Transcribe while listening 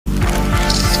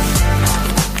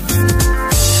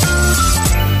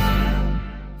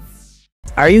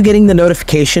Are you getting the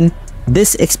notification?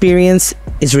 This experience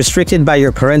is restricted by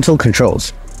your parental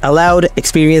controls. Allowed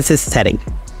experiences setting.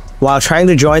 While trying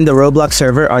to join the Roblox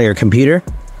server on your computer,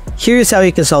 here's how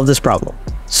you can solve this problem.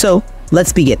 So,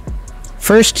 let's begin.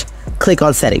 First, click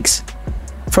on Settings.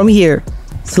 From here,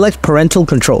 select Parental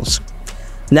Controls.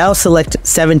 Now select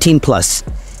 17+.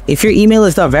 If your email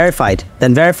is not verified,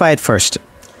 then verify it first.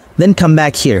 Then come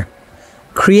back here.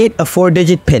 Create a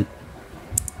 4-digit PIN.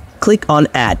 Click on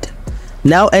Add.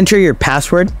 Now enter your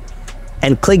password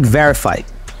and click Verify.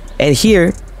 And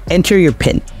here, enter your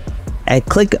PIN and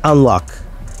click Unlock.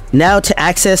 Now to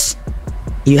access,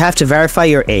 you have to verify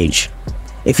your age.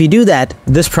 If you do that,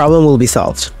 this problem will be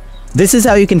solved. This is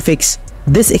how you can fix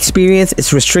this experience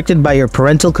is restricted by your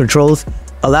parental controls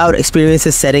allowed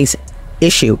experiences settings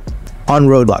issue on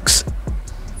Roblox.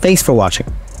 Thanks for watching.